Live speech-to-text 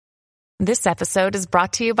This episode is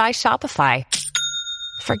brought to you by Shopify.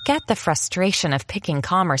 Forget the frustration of picking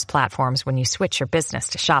commerce platforms when you switch your business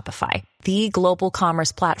to Shopify, the global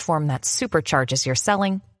commerce platform that supercharges your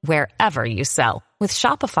selling wherever you sell. With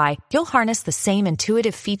Shopify, you'll harness the same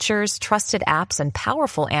intuitive features, trusted apps, and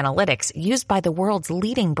powerful analytics used by the world's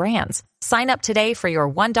leading brands. Sign up today for your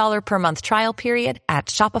 $1 per month trial period at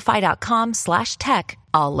shopify.com/tech,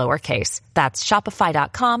 all lowercase. That's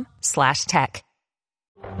shopify.com/tech.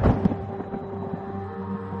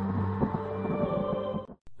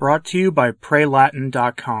 Brought to you by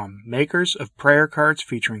PrayLatin.com, makers of prayer cards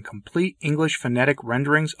featuring complete English phonetic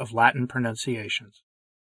renderings of Latin pronunciations.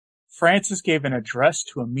 Francis gave an address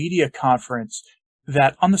to a media conference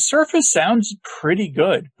that on the surface sounds pretty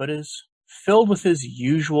good, but is filled with his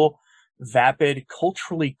usual vapid,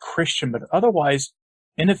 culturally Christian, but otherwise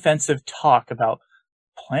inoffensive talk about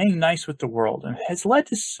playing nice with the world, and has led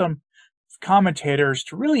to some commentators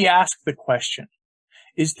to really ask the question,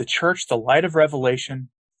 is the church the light of revelation,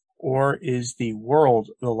 or is the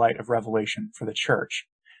world the light of revelation for the church?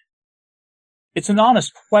 It's an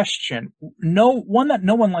honest question, one that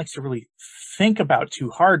no one likes to really think about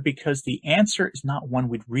too hard, because the answer is not one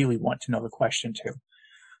we'd really want to know the question to.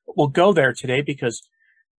 But we'll go there today because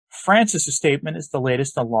Francis' statement is the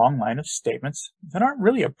latest in a long line of statements that aren't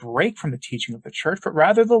really a break from the teaching of the church, but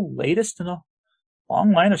rather the latest in a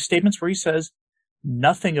long line of statements where he says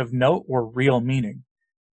nothing of note or real meaning.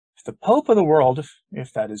 If the Pope of the world,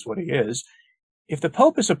 if that is what he is, if the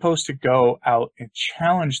Pope is supposed to go out and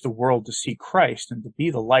challenge the world to see Christ and to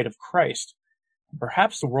be the light of Christ,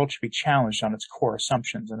 perhaps the world should be challenged on its core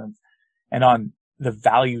assumptions and on the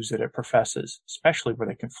values that it professes, especially where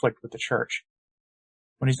they conflict with the church.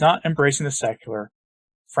 When he's not embracing the secular,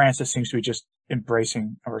 Francis seems to be just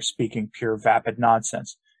embracing or speaking pure vapid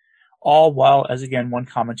nonsense. All while, as again one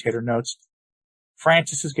commentator notes,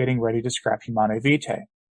 Francis is getting ready to scrap Humanae Vitae.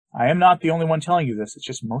 I am not the only one telling you this. It's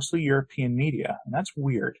just mostly European media, and that's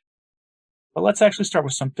weird. But let's actually start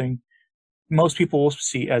with something most people will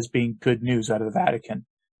see as being good news out of the Vatican.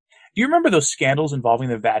 Do you remember those scandals involving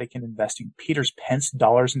the Vatican investing Peter's Pence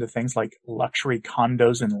dollars into things like luxury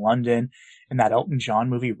condos in London and that Elton John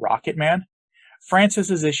movie Rocket Man? Francis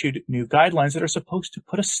has issued new guidelines that are supposed to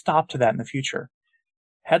put a stop to that in the future.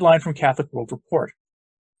 Headline from Catholic World Report.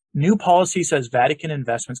 New policy says Vatican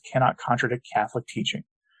investments cannot contradict Catholic teaching.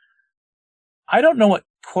 I don't know what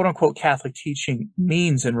quote-unquote Catholic teaching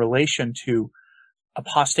means in relation to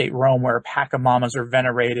apostate Rome, where Pacamamas are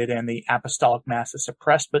venerated and the apostolic mass is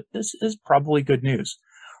suppressed, but this is probably good news.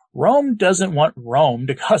 Rome doesn't want Rome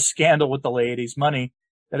to cause scandal with the laity's money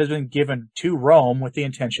that has been given to Rome with the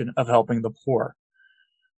intention of helping the poor.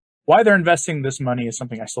 Why they're investing this money is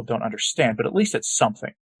something I still don't understand, but at least it's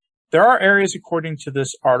something. There are areas, according to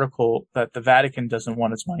this article, that the Vatican doesn't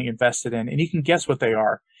want its money invested in, and you can guess what they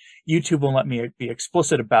are. YouTube won't let me be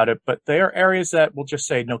explicit about it, but they are areas that will just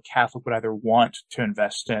say no Catholic would either want to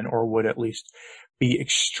invest in or would at least be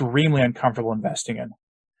extremely uncomfortable investing in.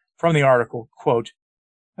 From the article, quote,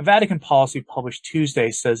 a Vatican policy published Tuesday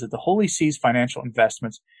says that the Holy See's financial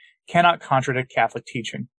investments cannot contradict Catholic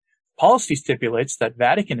teaching. Policy stipulates that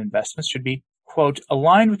Vatican investments should be, quote,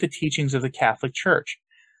 aligned with the teachings of the Catholic Church,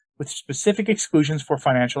 with specific exclusions for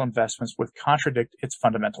financial investments which contradict its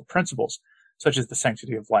fundamental principles, such as the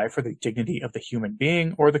sanctity of life or the dignity of the human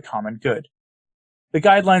being or the common good. The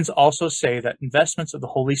guidelines also say that investments of the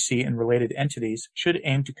Holy See and related entities should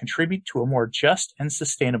aim to contribute to a more just and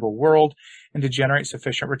sustainable world and to generate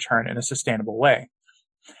sufficient return in a sustainable way.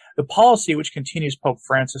 The policy, which continues Pope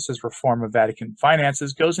Francis's reform of Vatican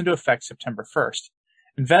finances, goes into effect September 1st.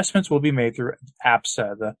 Investments will be made through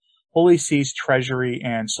APSA, the Holy See's Treasury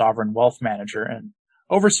and Sovereign Wealth Manager, and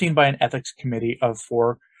overseen by an ethics committee of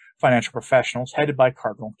 4 financial professionals headed by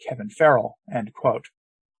Cardinal Kevin Farrell, end quote.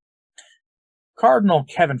 Cardinal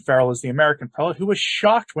Kevin Farrell is the American prelate who was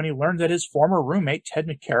shocked when he learned that his former roommate, Ted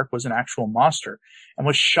McCarrick, was an actual monster, and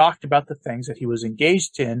was shocked about the things that he was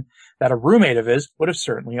engaged in that a roommate of his would have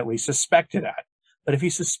certainly at least suspected at. But if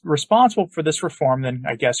he's responsible for this reform, then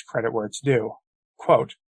I guess credit where it's due.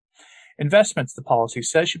 Quote, investments, the policy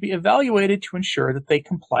says, should be evaluated to ensure that they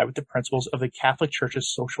comply with the principles of the Catholic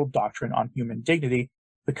Church's social doctrine on human dignity,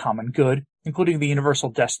 the common good, including the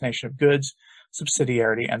universal destination of goods,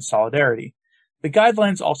 subsidiarity, and solidarity. The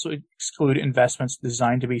guidelines also exclude investments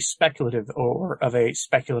designed to be speculative or of a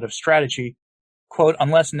speculative strategy, quote,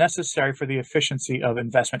 unless necessary for the efficiency of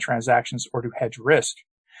investment transactions or to hedge risk.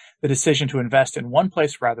 The decision to invest in one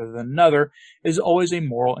place rather than another is always a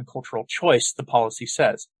moral and cultural choice, the policy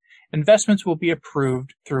says. Investments will be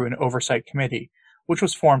approved through an oversight committee, which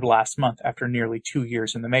was formed last month after nearly 2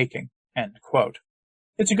 years in the making, end quote.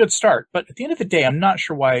 It's a good start, but at the end of the day, I'm not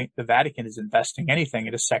sure why the Vatican is investing anything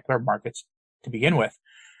into secular markets to begin with.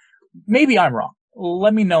 Maybe I'm wrong.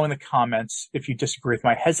 Let me know in the comments if you disagree with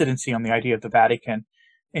my hesitancy on the idea of the Vatican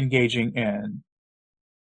engaging in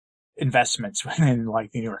investments in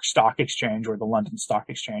like the New York Stock Exchange or the London Stock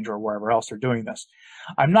Exchange or wherever else they're doing this.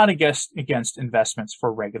 I'm not against investments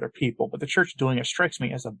for regular people, but the church doing it strikes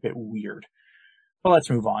me as a bit weird. But let's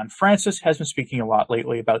move on. Francis has been speaking a lot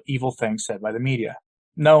lately about evil things said by the media.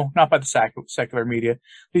 No, not by the secular media.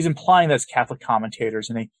 He's implying that it's Catholic commentators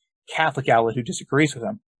and a Catholic outlet who disagrees with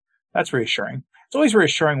him. That's reassuring. It's always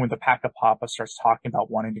reassuring when the Papa Papa starts talking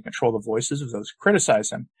about wanting to control the voices of those who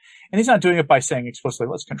criticize him. And he's not doing it by saying explicitly,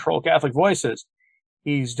 let's control Catholic voices.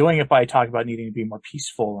 He's doing it by talking about needing to be more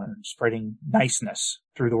peaceful and spreading niceness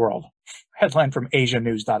through the world. Headline from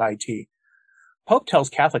asianews.it. Pope tells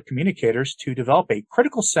Catholic communicators to develop a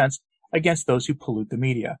critical sense against those who pollute the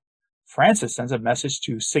media. Francis sends a message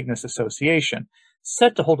to Cygnus Association,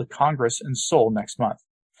 set to hold a Congress in Seoul next month.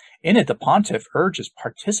 In it, the pontiff urges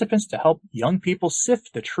participants to help young people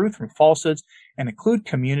sift the truth from falsehoods and include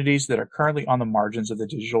communities that are currently on the margins of the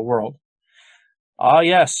digital world. Ah,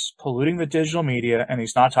 yes, polluting the digital media, and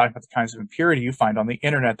he's not talking about the kinds of impurity you find on the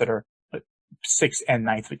internet that are Sixth and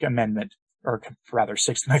Ninth Amendment, or rather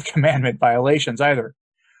Sixth and Ninth Commandment violations either.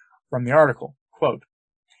 From the article, quote,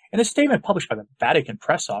 in a statement published by the Vatican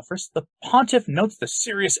Press Office, the pontiff notes the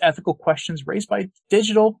serious ethical questions raised by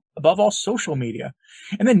digital, above all social media,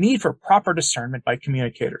 and the need for proper discernment by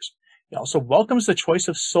communicators. He also welcomes the choice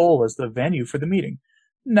of Seoul as the venue for the meeting.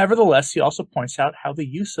 Nevertheless, he also points out how the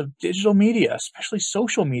use of digital media, especially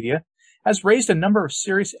social media, has raised a number of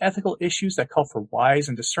serious ethical issues that call for wise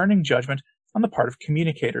and discerning judgment on the part of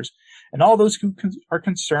communicators and all those who are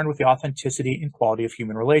concerned with the authenticity and quality of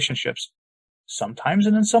human relationships. Sometimes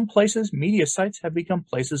and in some places, media sites have become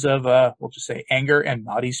places of, we'll just say, anger and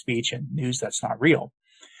naughty speech and news that's not real.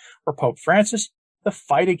 For Pope Francis, the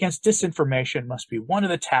fight against disinformation must be one of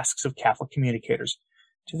the tasks of Catholic communicators.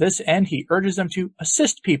 To this end, he urges them to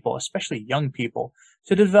assist people, especially young people,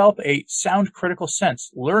 to develop a sound critical sense,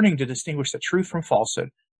 learning to distinguish the truth from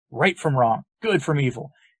falsehood, right from wrong, good from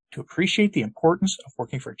evil, to appreciate the importance of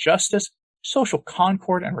working for justice, social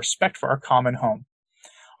concord, and respect for our common home.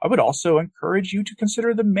 I would also encourage you to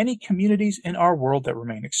consider the many communities in our world that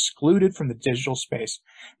remain excluded from the digital space,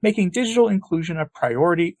 making digital inclusion a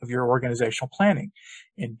priority of your organizational planning.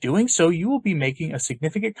 In doing so, you will be making a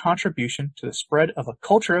significant contribution to the spread of a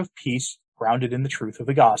culture of peace grounded in the truth of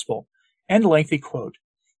the gospel. End lengthy quote.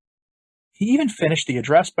 He even finished the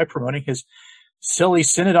address by promoting his silly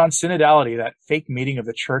synod on synodality, that fake meeting of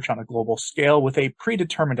the church on a global scale with a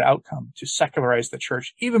predetermined outcome to secularize the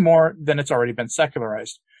church even more than it's already been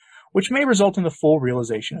secularized, which may result in the full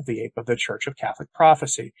realization of the ape of the Church of Catholic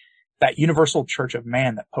prophecy, that universal church of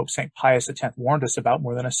man that Pope St. Pius X warned us about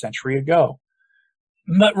more than a century ago.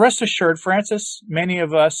 But rest assured, Francis, many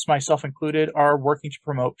of us, myself included, are working to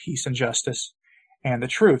promote peace and justice and the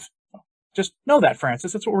truth. Just know that,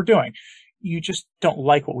 Francis, that's what we're doing. You just don't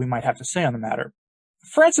like what we might have to say on the matter.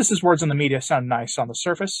 Francis's words in the media sound nice on the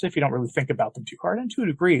surface if you don't really think about them too hard, and to a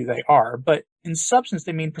degree they are, but in substance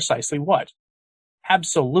they mean precisely what?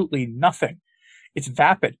 Absolutely nothing. It's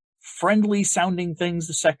vapid, friendly-sounding things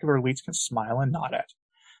the secular elites can smile and nod at.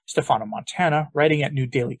 Stefano Montana, writing at New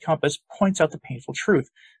Daily Compass, points out the painful truth,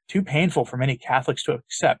 too painful for many Catholics to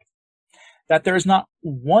accept, that there is not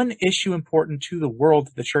one issue important to the world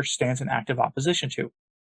that the Church stands in active opposition to.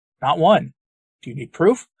 Not one. Do you need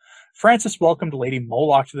proof? Francis welcomed Lady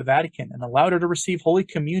Moloch to the Vatican and allowed her to receive Holy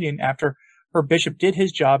Communion after her bishop did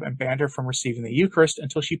his job and banned her from receiving the Eucharist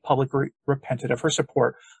until she publicly repented of her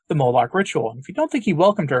support of the Moloch ritual. And if you don't think he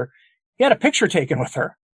welcomed her, he had a picture taken with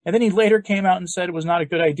her. And then he later came out and said it was not a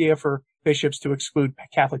good idea for bishops to exclude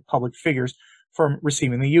Catholic public figures from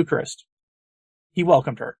receiving the Eucharist. He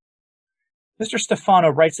welcomed her. Mr. Stefano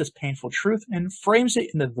writes this painful truth and frames it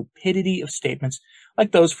in the vapidity of statements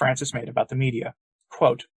like those Francis made about the media.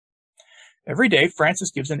 Quote, every day,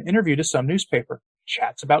 Francis gives an interview to some newspaper,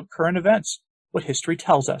 chats about current events, what history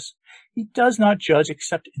tells us. He does not judge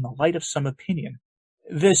except in the light of some opinion.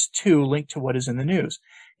 This, too, linked to what is in the news.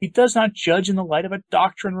 He does not judge in the light of a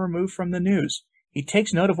doctrine removed from the news. He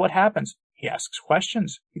takes note of what happens. He asks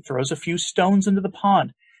questions. He throws a few stones into the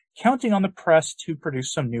pond, counting on the press to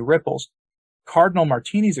produce some new ripples. Cardinal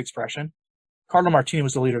Martini's expression. Cardinal Martini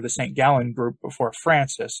was the leader of the St. Gallen group before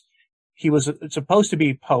Francis. He was supposed to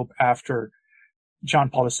be Pope after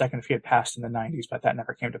John Paul II if he had passed in the 90s, but that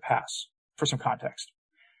never came to pass, for some context.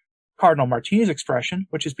 Cardinal Martini's expression,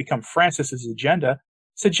 which has become Francis's agenda,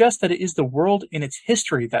 suggests that it is the world in its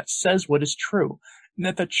history that says what is true, and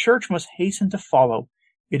that the Church must hasten to follow,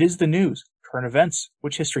 It is the news, current events,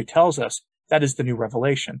 which history tells us. That is the new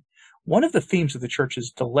revelation. One of the themes of the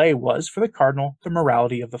Church's delay was, for the cardinal, the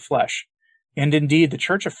morality of the flesh. And indeed, the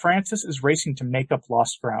Church of Francis is racing to make up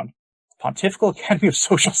lost ground. The Pontifical Academy of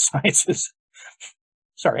Social Sciences.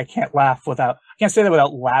 Sorry, I can't say that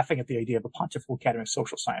without laughing at the idea of the Pontifical Academy of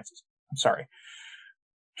Social Sciences. I'm sorry.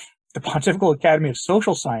 The Pontifical Academy of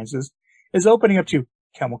Social Sciences is opening up to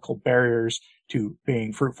chemical barriers to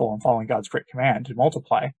being fruitful and following God's great command to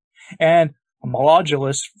multiply. And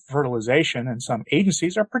homologous fertilization and some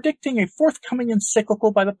agencies are predicting a forthcoming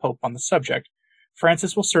encyclical by the Pope on the subject.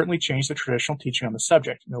 Francis will certainly change the traditional teaching on the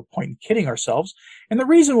subject. No point in kidding ourselves, and the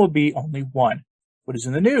reason will be only one. What is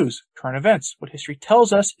in the news, current events, what history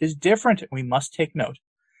tells us is different, and we must take note.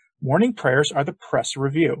 Morning prayers are the press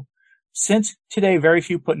review. Since today very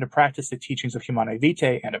few put into practice the teachings of Humanae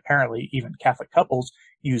Vitae, and apparently even Catholic couples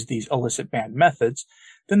use these illicit banned methods,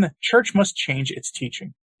 then the Church must change its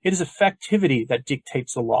teaching. It is effectivity that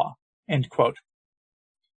dictates the law. End quote.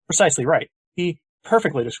 Precisely right. He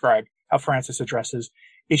perfectly described how Francis addresses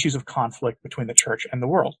issues of conflict between the Church and the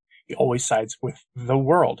world. He always sides with the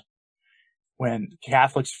world. When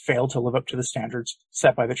Catholics fail to live up to the standards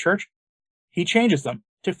set by the Church, he changes them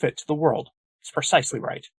to fit to the world. It's precisely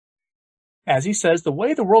right. As he says, the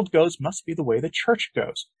way the world goes must be the way the Church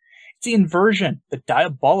goes. It's the inversion, the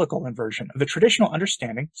diabolical inversion of the traditional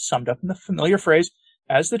understanding summed up in the familiar phrase,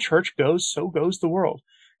 as the Church goes, so goes the world.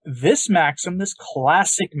 This maxim, this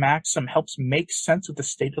classic maxim, helps make sense of the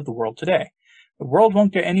state of the world today. The world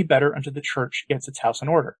won't get any better until the Church gets its house in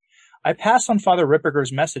order. I passed on Father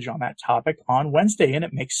Ripperger's message on that topic on Wednesday, and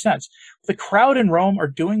it makes sense. The crowd in Rome are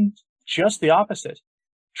doing just the opposite,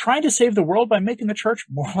 trying to save the world by making the Church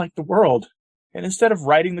more like the world. And instead of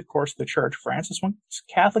writing the course of the Church, Francis wants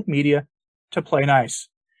Catholic media to play nice.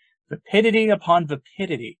 Vapidity upon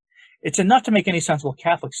vapidity. It's enough to make any sensible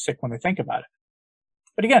Catholic sick when they think about it.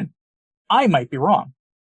 But again, I might be wrong.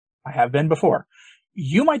 I have been before.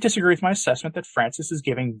 You might disagree with my assessment that Francis is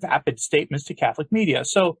giving vapid statements to Catholic media.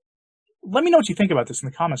 So let me know what you think about this in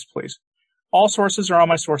the comments, please. All sources are on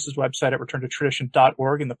my sources website at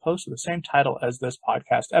returntotradition.org, and the posts are the same title as this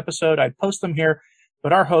podcast episode. I'd post them here,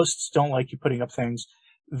 but our hosts don't like you putting up things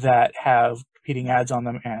that have competing ads on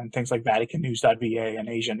them, and things like VaticanNews.va and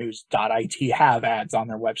AsiaNews.it have ads on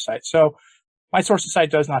their website. So my sources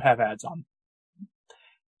site does not have ads on.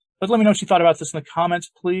 But let me know what you thought about this in the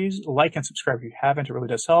comments. Please like and subscribe if you haven't. It really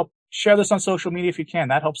does help. Share this on social media if you can.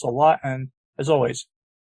 That helps a lot. And as always,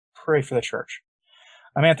 pray for the Church.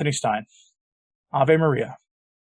 I'm Anthony Stein. Ave Maria.